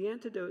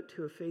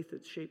to a faith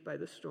that's shaped by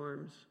the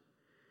storms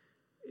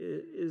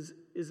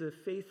is a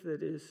faith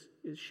that is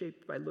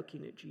shaped by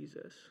looking at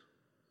Jesus,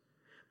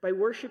 by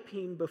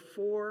worshiping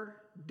before,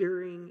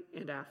 during,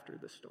 and after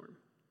the storm.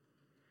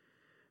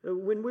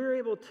 When we're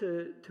able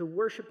to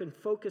worship and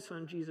focus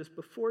on Jesus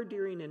before,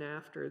 during, and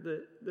after,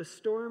 the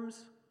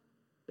storms,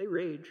 they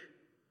rage.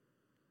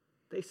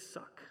 They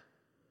suck.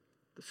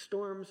 The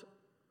storms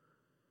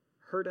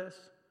hurt us,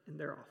 and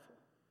they're awful.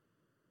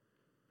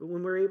 but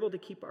when we're able to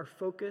keep our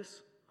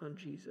focus on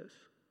Jesus,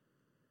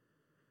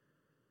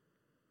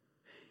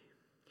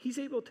 He's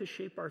able to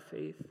shape our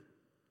faith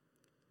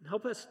and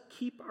help us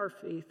keep our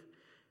faith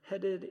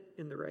headed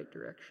in the right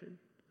direction.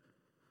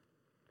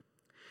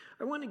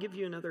 I want to give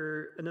you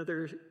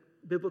another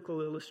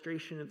biblical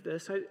illustration of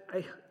this.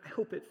 I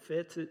hope it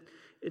fits.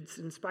 It's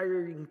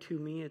inspiring to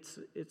me. It's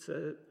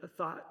a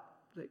thought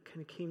that kind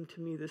of came to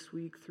me this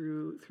week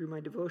through my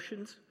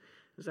devotions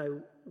as I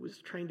was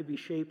trying to be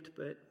shaped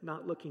but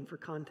not looking for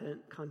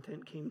content.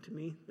 Content came to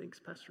me. Thanks,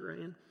 Pastor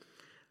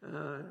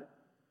Ryan.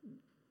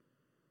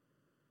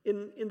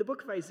 In the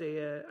book of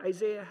Isaiah,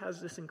 Isaiah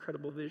has this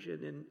incredible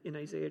vision in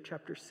Isaiah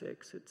chapter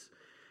 6. It's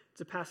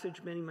a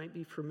passage many might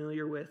be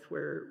familiar with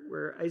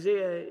where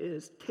Isaiah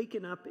is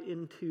taken up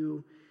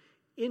into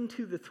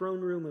the throne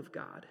room of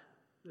God.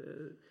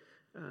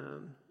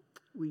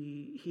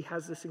 He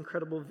has this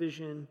incredible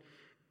vision.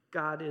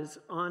 God is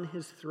on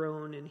his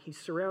throne and he's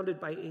surrounded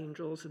by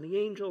angels, and the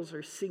angels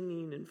are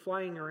singing and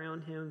flying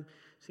around him,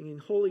 singing,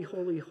 "Holy,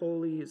 holy,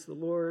 holy is the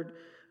Lord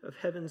of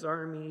heaven's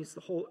armies. The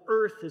whole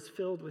earth is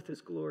filled with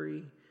his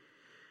glory."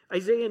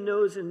 Isaiah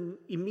knows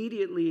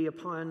immediately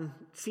upon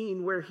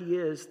seeing where he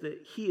is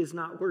that he is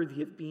not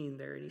worthy of being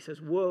there. And he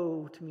says,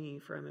 "Woe to me,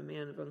 for I'm a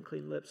man of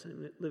unclean lips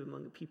and live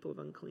among a people of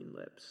unclean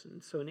lips."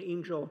 And so an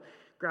angel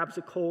grabs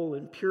a coal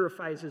and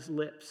purifies his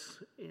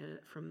lips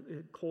from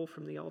a coal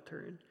from the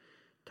altar and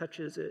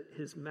touches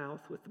his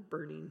mouth with the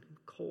burning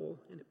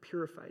coal, and it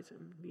purifies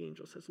him. The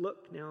angel says,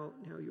 "Look, now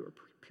you are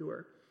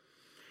pure."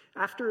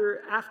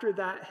 After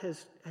that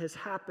has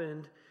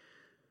happened,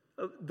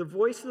 the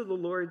voice of the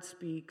Lord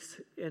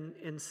speaks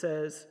and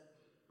says,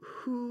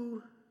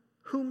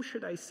 whom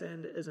should I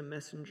send as a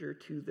messenger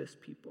to this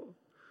people?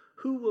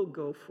 Who will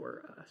go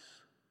for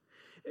us?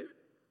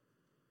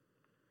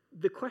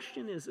 The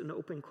question is an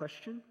open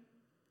question.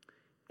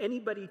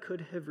 Anybody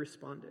could have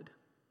responded,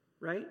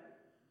 right?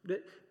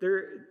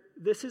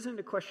 This isn't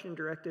a question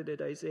directed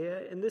at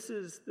Isaiah, and this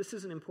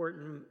is an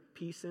important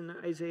piece in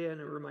Isaiah and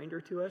a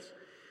reminder to us.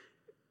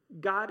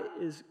 God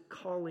is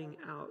calling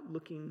out,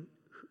 looking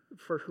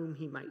for whom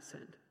he might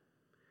send.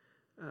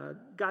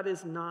 God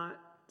is not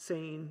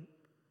saying,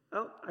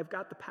 "Oh, I've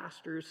got the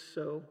pastors,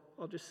 so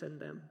I'll just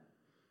send them.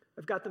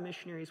 I've got the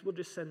missionaries, we'll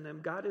just send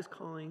them." God is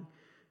calling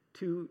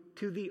to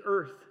the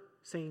earth,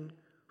 saying,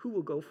 "Who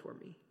will go for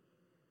me?"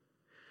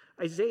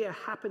 Isaiah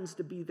happens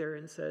to be there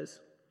and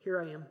says, "Here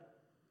I am.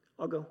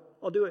 I'll go.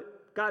 I'll do it.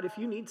 God, if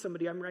you need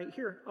somebody, I'm right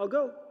here. I'll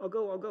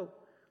go.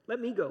 Let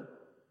me go.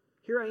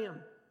 Here I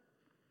am."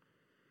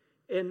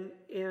 And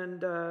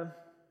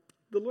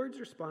the Lord's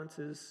response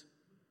is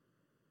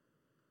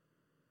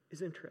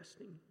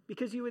interesting,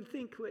 because you would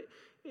think,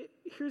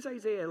 here's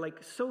Isaiah,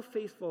 like so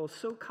faithful,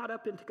 so caught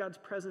up into God's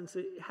presence,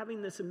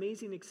 having this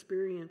amazing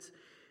experience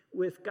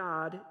with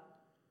God.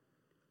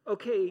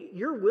 Okay,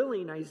 you're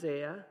willing,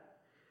 Isaiah.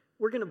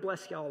 We're going to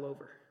bless you all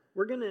over.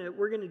 We're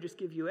going to just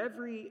give you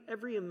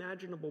every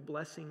imaginable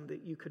blessing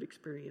that you could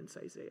experience,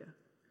 Isaiah.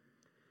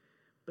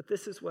 But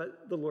this is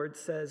what the Lord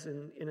says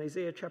in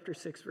Isaiah chapter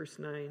 6, verse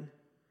 9.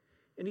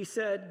 "And he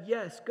said,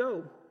 'Yes,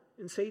 go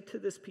and say to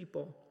this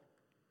people,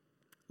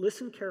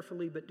 listen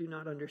carefully but do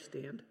not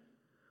understand.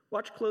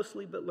 Watch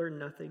closely but learn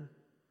nothing.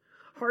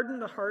 Harden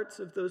the hearts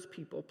of those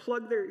people.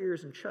 Plug their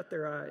ears and shut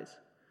their eyes.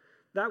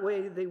 That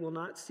way they will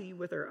not see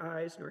with their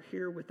eyes, nor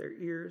hear with their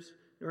ears,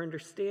 nor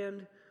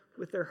understand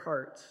with their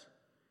hearts,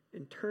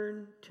 and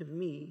turn to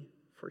me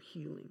for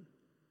healing.'"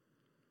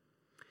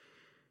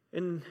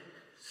 And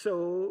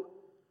so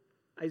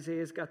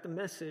Isaiah's got the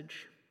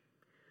message,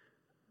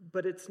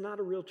 but it's not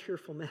a real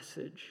cheerful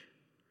message.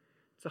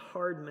 It's a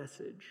hard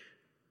message.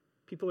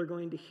 People are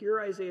going to hear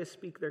Isaiah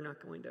speak, they're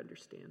not going to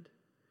understand.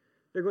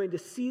 They're going to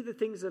see the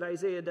things that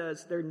Isaiah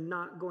does, they're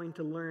not going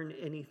to learn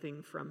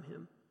anything from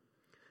him.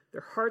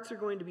 Their hearts are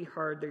going to be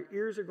hard, their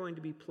ears are going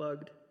to be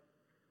plugged.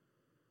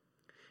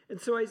 And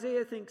so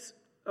Isaiah thinks,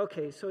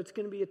 okay, so it's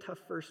going to be a tough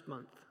first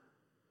month.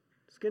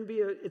 It's going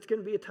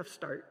to be a tough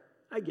start.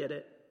 I get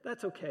it.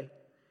 That's okay.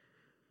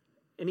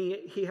 And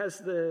he has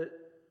the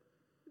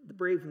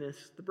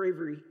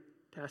bravery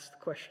to ask the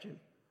question.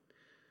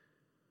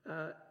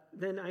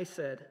 Then I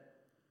said,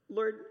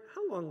 "Lord,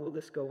 how long will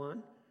this go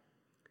on?"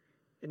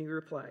 And he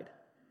replied,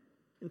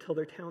 "Until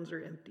their towns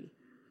are empty,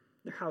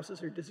 their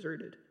houses are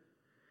deserted,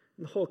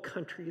 and the whole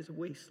country is a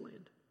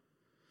wasteland.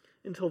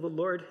 Until the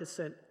Lord has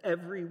sent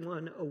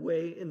everyone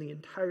away and the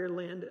entire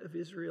land of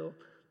Israel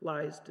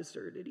lies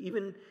deserted.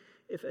 Even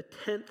if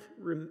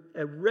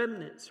a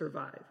remnant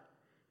survive,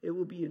 it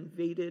will be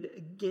invaded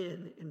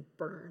again and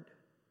burned.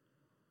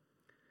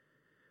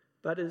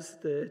 But as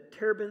the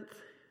terebinth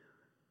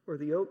or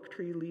the oak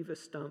tree leave a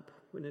stump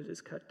when it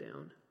is cut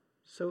down,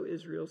 so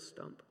Israel's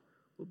stump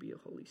will be a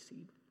holy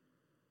seed."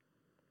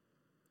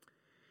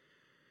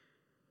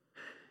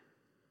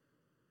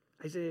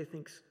 Isaiah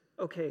thinks,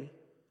 okay,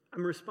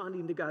 I'm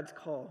responding to God's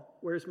call.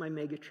 Where's my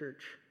mega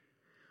church?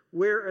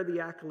 Where are the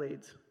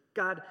accolades?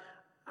 God,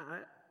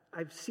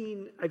 I've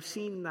seen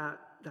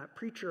that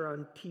preacher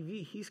on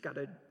TV. He's got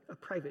a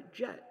private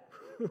jet.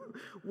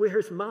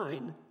 Where's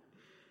mine?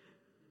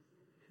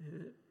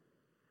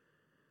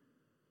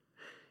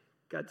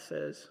 God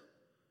says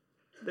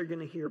they're going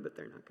to hear, but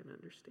they're not going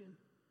to understand.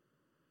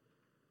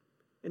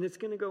 And it's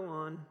going to go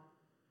on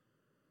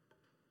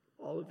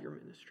all of your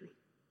ministry.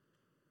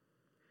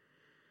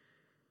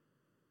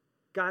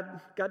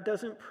 God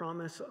doesn't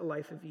promise a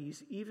life of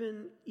ease,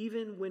 even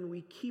when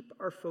we keep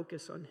our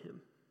focus on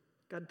him.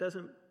 God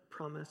doesn't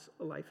promise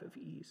a life of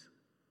ease.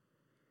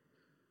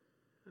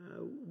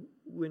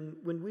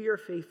 When we are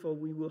faithful,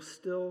 we will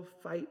still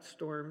fight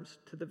storms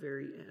to the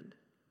very end.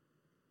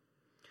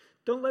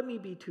 Don't let me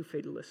be too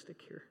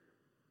fatalistic here.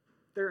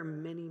 There are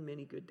many,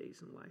 many good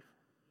days in life.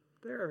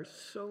 There are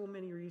so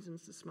many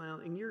reasons to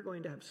smile, and you're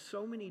going to have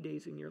so many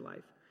days in your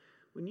life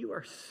when you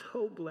are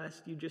so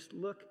blessed, you just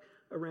look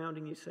around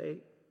and you say,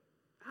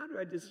 how do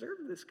I deserve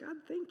this? God,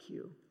 thank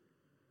you.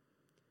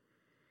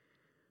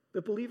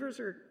 But believers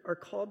are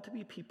called to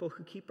be people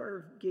who keep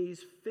our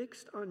gaze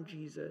fixed on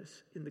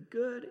Jesus in the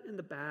good and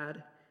the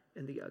bad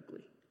and the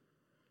ugly.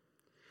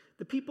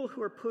 The people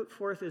who are put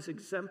forth as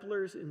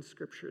exemplars in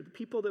Scripture, the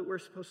people that we're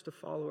supposed to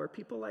follow, are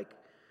people like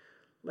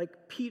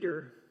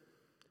Peter,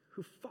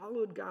 who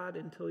followed God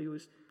until he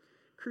was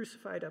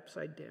crucified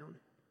upside down.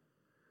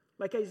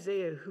 Like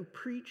Isaiah, who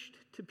preached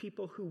to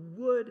people who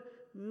would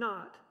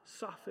not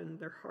soften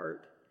their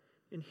heart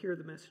and hear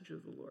the message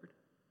of the Lord.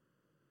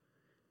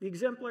 The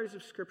exemplars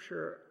of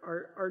Scripture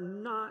are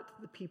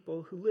not the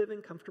people who live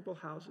in comfortable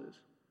houses.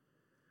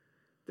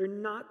 They're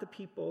not the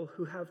people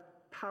who have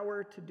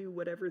power to do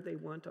whatever they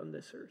want on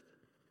this earth.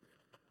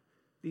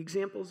 The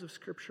examples of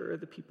Scripture are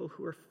the people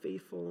who are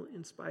faithful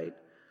in spite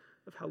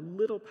of how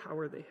little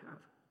power they have,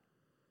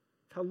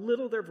 how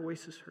little their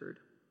voice is heard,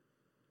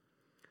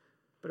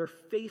 but are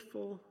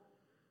faithful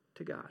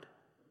to God,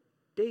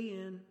 day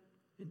in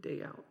and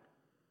day out.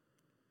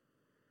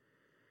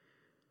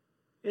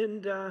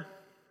 And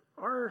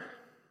our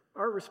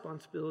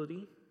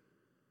responsibility,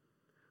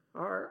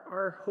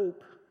 our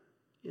hope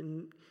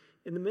in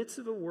the midst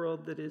of a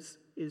world that is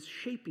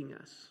shaping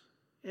us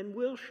and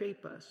will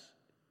shape us,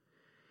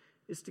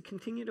 is to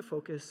continue to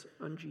focus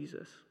on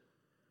Jesus.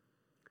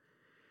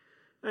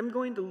 I'm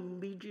going to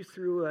lead you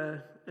through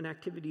an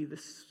activity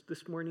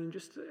this morning,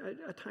 just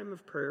a time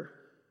of prayer.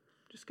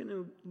 Just going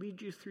to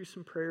lead you through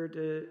some prayer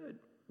to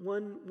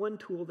one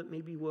tool that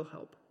maybe will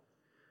help.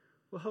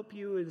 Will help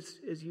you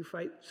as you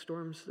fight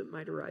storms that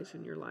might arise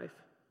in your life.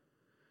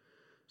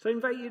 So I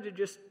invite you to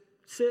just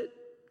sit,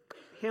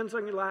 hands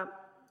on your lap,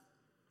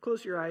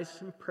 close your eyes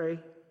and pray.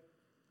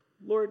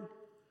 Lord,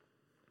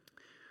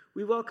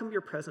 we welcome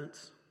your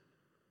presence.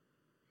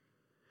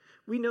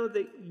 We know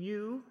that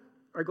you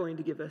are going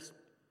to give us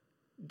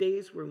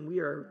days when we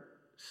are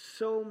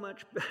so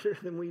much better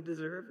than we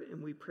deserve,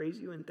 and we praise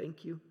you and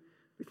thank you.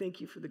 We thank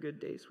you for the good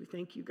days. We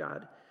thank you,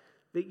 God,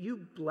 that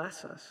you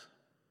bless us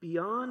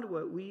beyond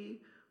what we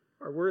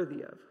are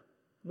worthy of,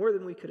 more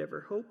than we could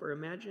ever hope or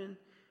imagine,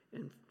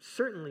 and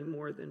certainly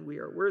more than we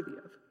are worthy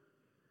of.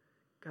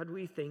 God,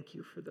 we thank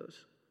you for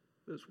those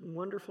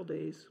wonderful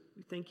days.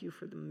 We thank you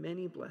for the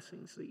many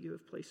blessings that you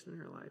have placed in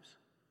our lives.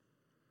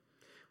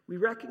 We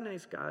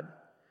recognize, God,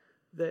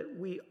 that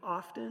we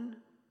often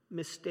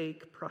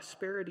mistake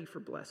prosperity for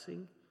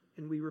blessing,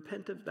 and we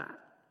repent of that.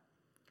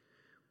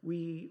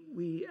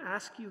 We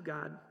ask you,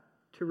 God,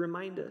 to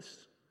remind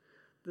us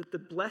that the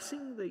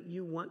blessing that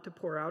you want to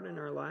pour out in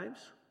our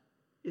lives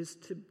is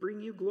to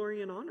bring you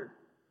glory and honor.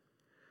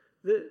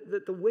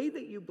 That the way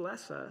that you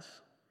bless us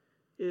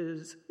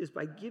is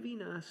by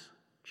giving us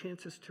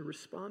chances to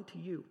respond to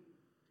you,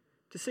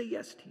 to say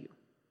yes to you,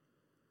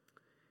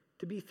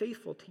 to be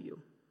faithful to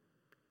you,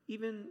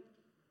 even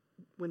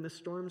when the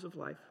storms of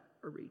life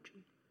are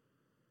raging.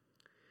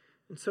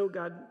 And so,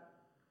 God,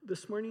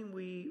 this morning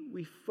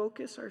we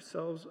focus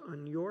ourselves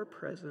on your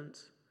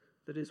presence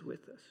that is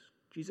with us.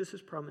 Jesus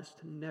has promised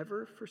to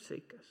never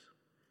forsake us,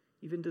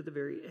 even to the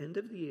very end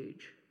of the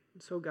age.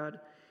 And so, God,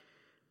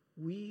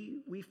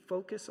 we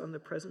focus on the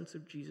presence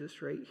of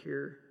Jesus right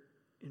here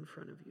in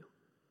front of you.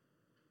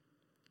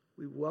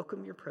 We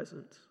welcome your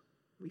presence.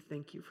 We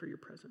thank you for your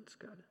presence,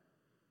 God.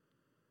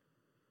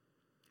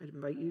 I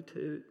invite you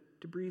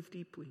to breathe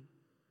deeply,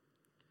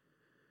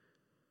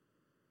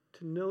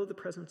 to know the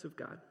presence of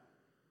God,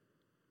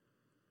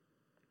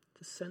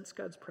 to sense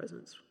God's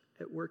presence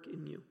at work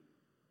in you.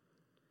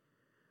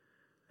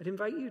 I'd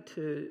invite you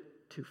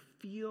to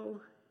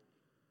feel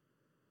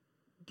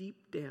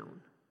deep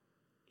down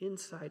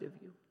inside of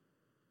you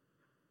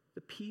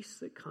the peace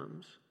that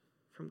comes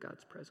from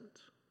God's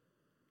presence.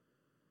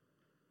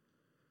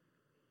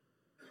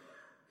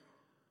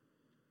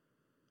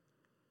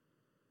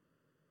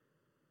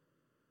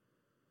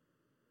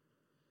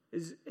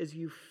 As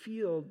you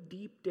feel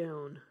deep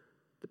down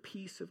the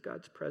peace of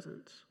God's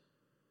presence,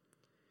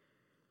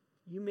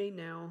 you may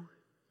now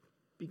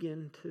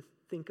begin to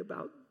think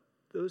about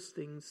those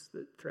things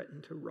that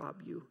threaten to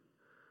rob you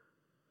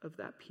of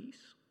that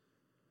peace.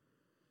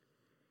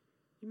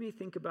 You may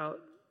think about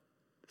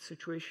the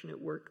situation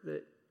at work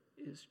that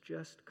is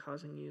just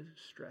causing you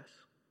stress.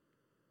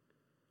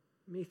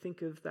 You may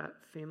think of that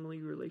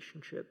family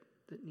relationship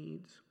that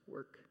needs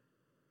work.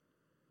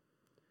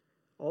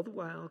 all the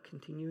while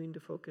continuing to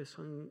focus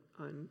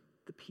on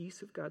the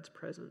peace of God's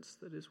presence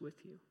that is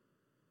with you.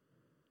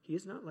 He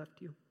has not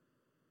left you.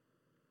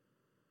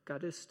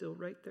 God is still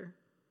right there,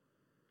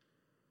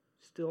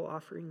 still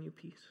offering you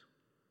peace.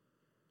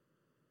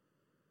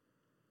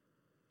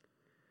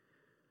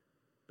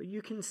 But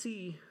you can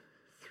see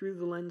through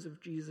the lens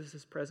of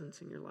Jesus'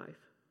 presence in your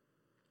life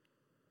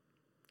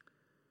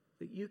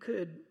that you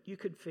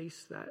could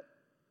face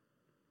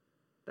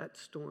that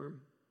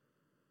storm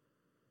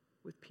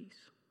with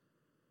peace.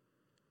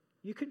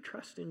 You could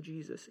trust in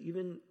Jesus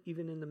even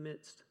in the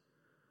midst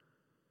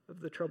of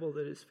the trouble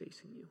that is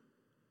facing you.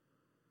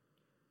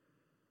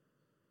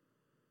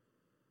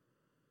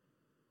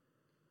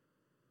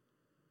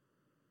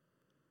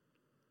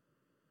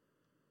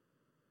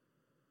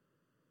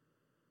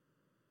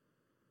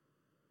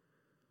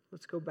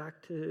 Let's go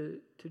back to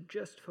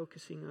just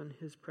focusing on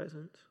his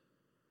presence,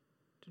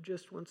 to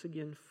just once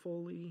again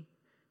fully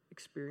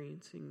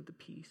experiencing the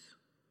peace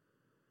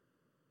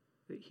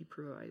that he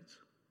provides,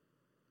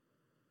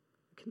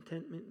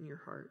 contentment in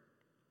your heart.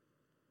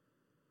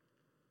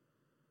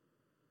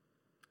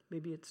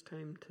 Maybe it's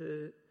time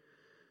to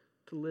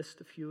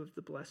list a few of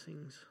the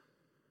blessings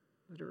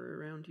that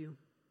are around you,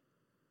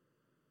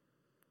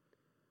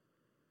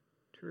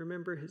 to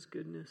remember his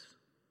goodness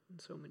in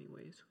so many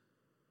ways.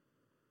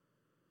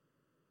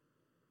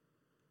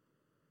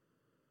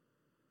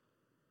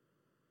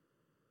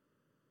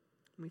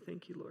 We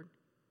thank you, Lord.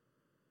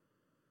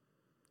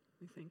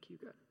 We thank you,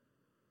 God.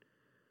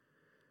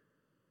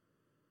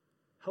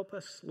 Help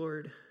us,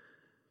 Lord,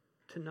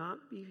 to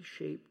not be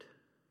shaped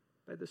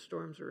by the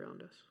storms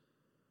around us,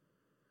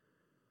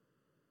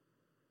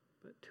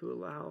 but to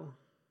allow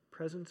the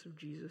presence of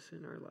Jesus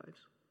in our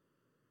lives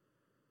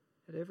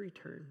at every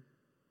turn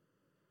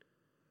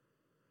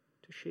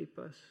to shape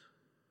us,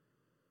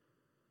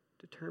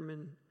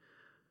 determine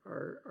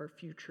our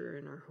future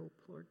and our hope,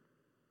 Lord.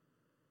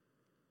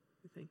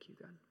 We thank you,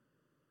 God.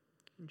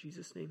 In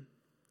Jesus' name,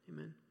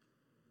 amen.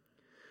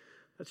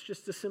 That's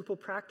just a simple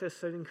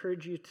practice I'd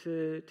encourage you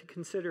to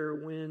consider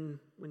when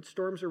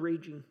storms are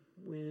raging,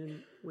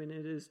 when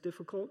it is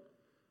difficult,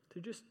 to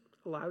just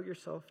allow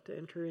yourself to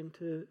enter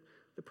into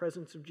the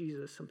presence of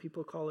Jesus. Some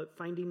people call it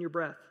finding your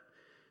breath,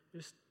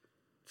 just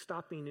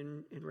stopping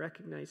and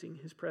recognizing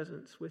his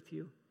presence with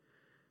you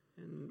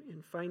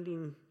and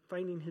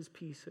finding his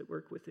peace at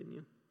work within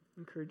you. I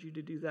encourage you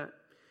to do that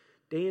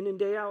day in and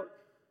day out.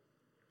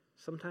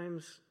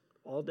 Sometimes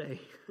all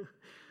day.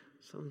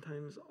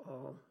 Sometimes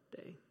all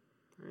day.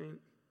 All right?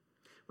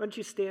 Why don't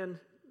you stand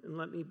and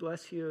let me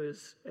bless you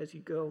as you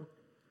go.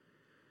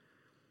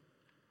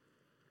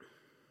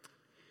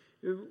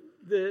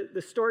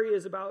 The story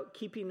is about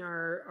keeping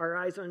our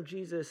eyes on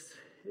Jesus.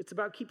 It's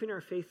about keeping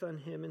our faith on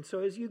him. And so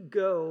as you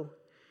go,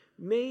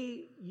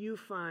 may you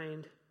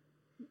find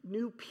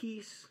new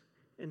peace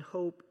and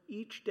hope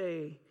each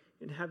day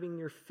in having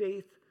your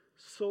faith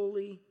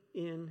solely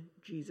in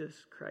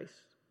Jesus Christ.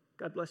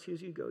 God bless you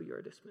as you go. You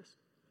are dismissed.